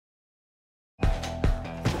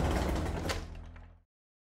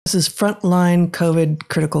This is Frontline COVID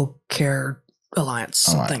Critical Care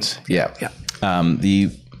Alliance. Thing. Yeah.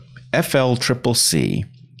 The FLCCC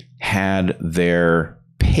had their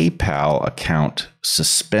PayPal account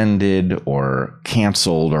suspended or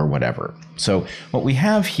canceled or whatever. So what we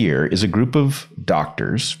have here is a group of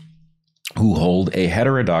doctors who hold a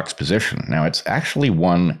heterodox position. Now, it's actually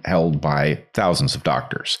one held by thousands of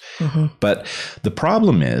doctors. But the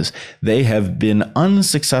problem is they have been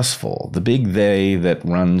unsuccessful. The big they that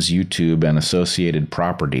runs YouTube and associated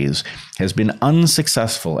properties has been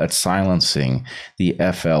unsuccessful at silencing the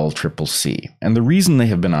FLCCC. And the reason they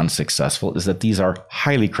have been unsuccessful is that these are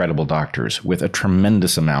highly credible doctors with a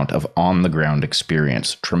tremendous amount of on-the-ground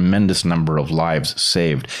experience, tremendous number of lives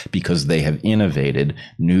saved because they have innovated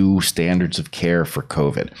new standards of care for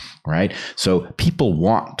COVID, right? So people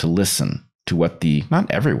want to listen to what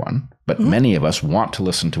not everyone, but many of us want to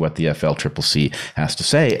listen to what the FLCCC has to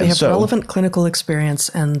say. They have relevant clinical experience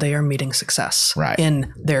and they are meeting success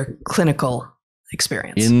in their clinical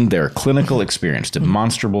experience. In their clinical experience,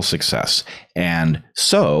 demonstrable success. And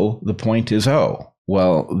so the point is,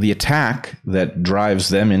 the attack that drives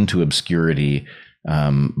them into obscurity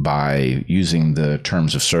by using the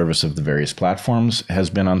terms of service of the various platforms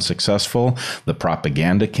has been unsuccessful. The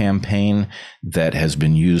propaganda campaign that has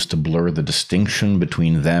been used to blur the distinction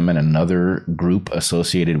between them and another group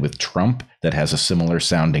associated with Trump that has a similar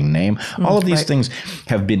sounding name. All of these things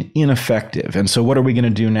have been ineffective. And so what are we going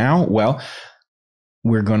to do now? Well,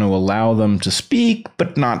 we're going to allow them to speak,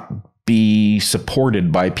 but not be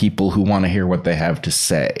supported by people who want to hear what they have to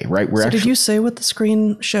say, right? Did you say what the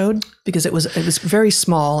screen showed? Because it was very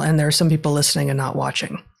small and there are some people listening and not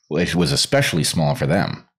watching. Well, it was especially small for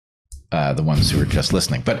them, the ones who were just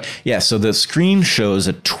listening. But yeah, so the screen shows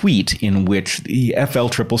a tweet in which the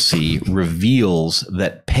FLCCC reveals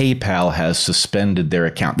that PayPal has suspended their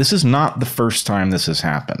account. This is not the first time this has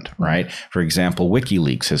happened, right? For example,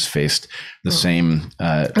 WikiLeaks has faced the same.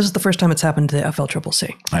 This is the first time it's happened to the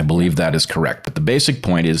FLCCC. I believe that is correct. But the basic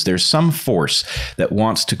point is there's some force that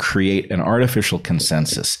wants to create an artificial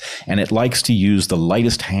consensus, and it likes to use the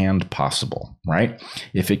lightest hand possible, right?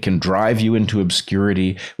 If it can drive you into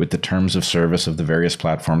obscurity with the terms of service of the various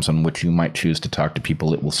platforms on which you might choose to talk to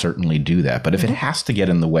people, it will certainly do that. But if it has to get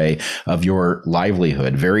in the way of your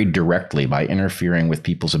livelihood very directly by interfering with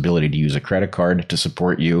people's ability to use a credit card to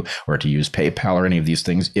support you or to use PayPal or any of these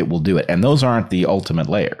things, it will do it. And those aren't the ultimate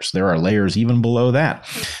layers. There are layers even below that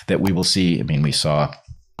we will see. I mean, we saw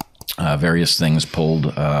various things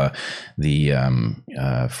pulled, for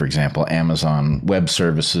example, Amazon Web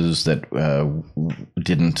Services that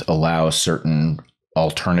didn't allow certain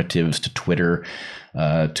alternatives to Twitter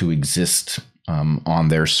to exist on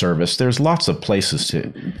their service. There's lots of places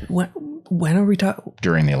to. When are we talking?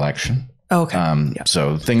 During the election. Oh, okay.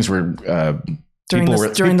 So things were. During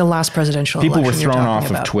the last presidential election. People were thrown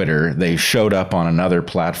off of Twitter. They showed up on another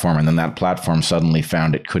platform, and then that platform suddenly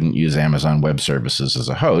found it couldn't use Amazon Web Services as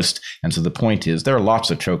a host. And so the point is there are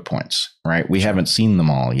lots of choke points, right? We haven't seen them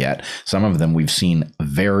all yet. Some of them we've seen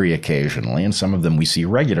very occasionally, and some of them we see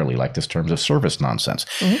regularly, like this terms of service nonsense.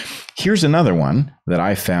 Here's another one that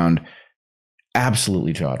I found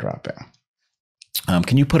absolutely jaw-dropping.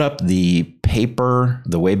 Can you put up the paper,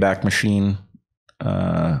 the Wayback Machine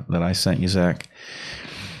that I sent you, Zach?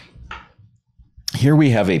 Here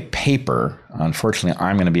we have a paper. Unfortunately,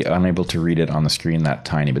 I'm going to be unable to read it on the screen that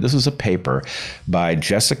tiny, but this is a paper by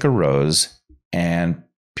Jessica Rose and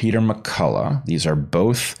Peter McCullough. These are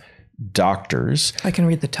both doctors. I can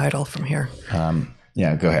read the title from here.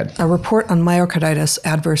 Yeah, go ahead. A report on myocarditis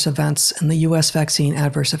adverse events in the U.S. Vaccine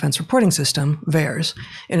Adverse Events Reporting System, VAERS,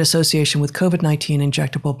 in association with COVID-19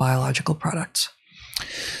 injectable biological products.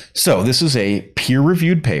 So this is a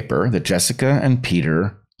peer-reviewed paper that Jessica and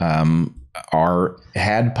Peter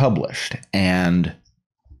had published, and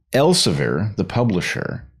Elsevier, the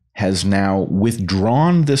publisher, has now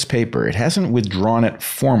withdrawn this paper. It hasn't withdrawn it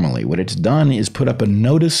formally. What it's done is put up a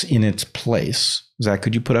notice in its place. Zach,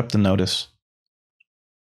 could you put up the notice?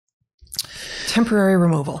 Temporary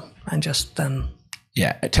removal, and just then.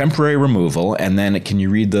 Yeah, a temporary removal, and then can you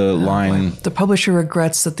read the line? The publisher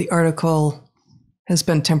regrets that the article has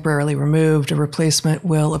been temporarily removed. A replacement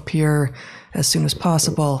will appear as soon as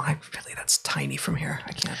possible. That's tiny from here.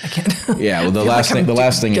 I can't. Yeah, well, the last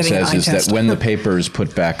thing it says is that when the paper is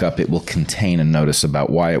put back up, it will contain a notice about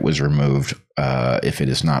why it was removed if it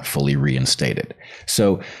is not fully reinstated.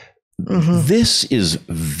 So this is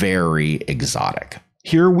very exotic.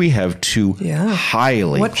 Here we have two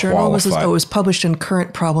highly What journal was this? Oh, it was published in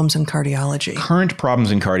Current Problems in Cardiology. Current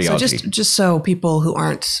Problems in Cardiology. So just so people who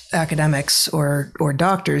aren't academics or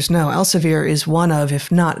doctors know, Elsevier is one of,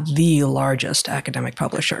 if not the largest academic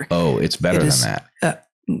publisher. Oh, it's better than that.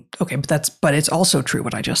 Okay, but it's also true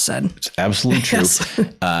what I just said. It's absolutely true. Yes.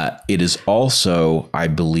 It is also, I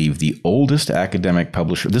believe, the oldest academic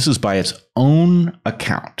publisher. This is by its own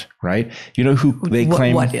account, right? You know who they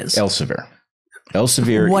claim? What is Elsevier?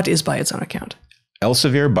 Elsevier. What is by its own account?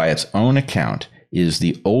 Elsevier, by its own account, is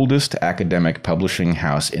the oldest academic publishing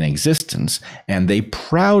house in existence, and they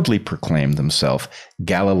proudly proclaim themselves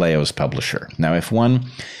Galileo's publisher. Now, if one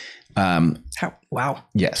Wow.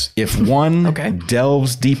 Yes. If one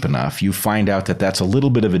delves deep enough, you find out that that's a little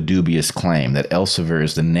bit of a dubious claim, that Elsevier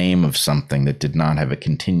is the name of something that did not have a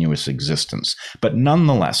continuous existence. But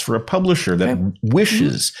nonetheless, for a publisher that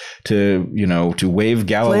wishes to wave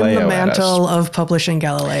Galileo claim the mantle at us, of publishing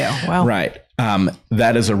Galileo. Wow. Right.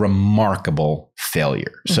 That is a remarkable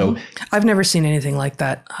failure. So I've never seen anything like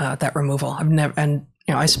that, that removal.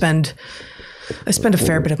 I spend a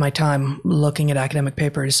fair bit of my time looking at academic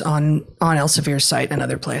papers on Elsevier's site and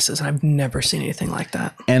other places, and I've never seen anything like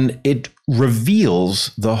that. And it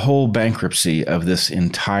reveals the whole bankruptcy of this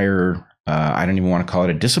entire, I don't even want to call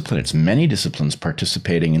it a discipline. It's many disciplines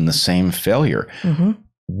participating in the same failure.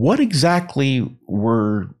 What exactly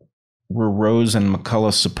were Rose and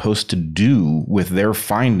McCullough supposed to do with their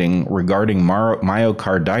finding regarding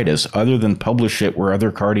myocarditis other than publish it where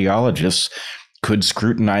other cardiologists could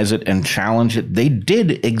scrutinize it and challenge it? They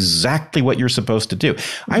did exactly what you're supposed to do.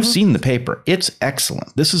 I've seen the paper. It's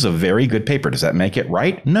excellent. This is a very good paper. Does that make it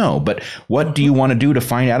right? No. But what do you want to do to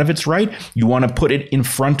find out if it's right? You want to put it in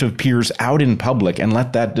front of peers out in public and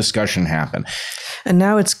let that discussion happen. And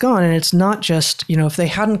now it's gone. And it's not just, if they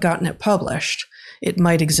hadn't gotten it published, it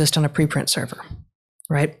might exist on a preprint server,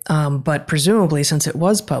 right? But presumably, since it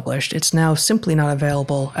was published, it's now simply not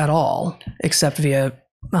available at all, except via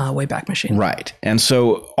Wayback Machine. Right. And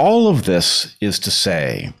so all of this is to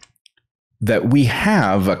say that we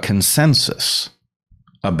have a consensus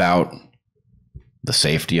about the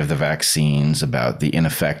safety of the vaccines, about the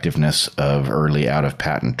ineffectiveness of early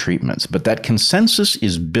out-of-patent treatments. But that consensus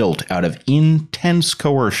is built out of intense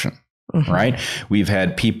coercion, right? We've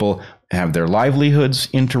had people have their livelihoods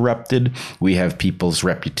interrupted. We have people's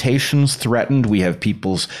reputations threatened. We have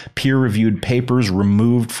people's peer-reviewed papers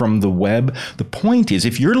removed from the web. The point is,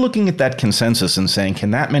 if you're looking at that consensus and saying,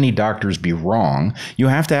 can that many doctors be wrong? You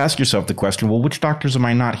have to ask yourself the question, well, which doctors am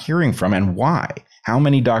I not hearing from and why? How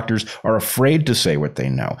many doctors are afraid to say what they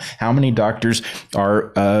know? How many doctors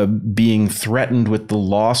are being threatened with the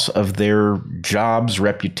loss of their jobs,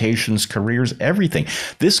 reputations, careers, everything?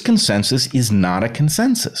 This consensus is not a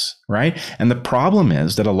consensus, right? And the problem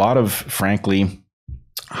is that a lot of, frankly,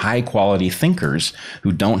 high-quality thinkers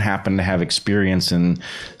who don't happen to have experience in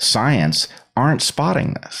science aren't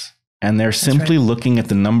spotting this. And they're simply looking at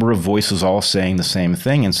the number of voices all saying the same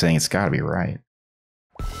thing and saying it's got to be right.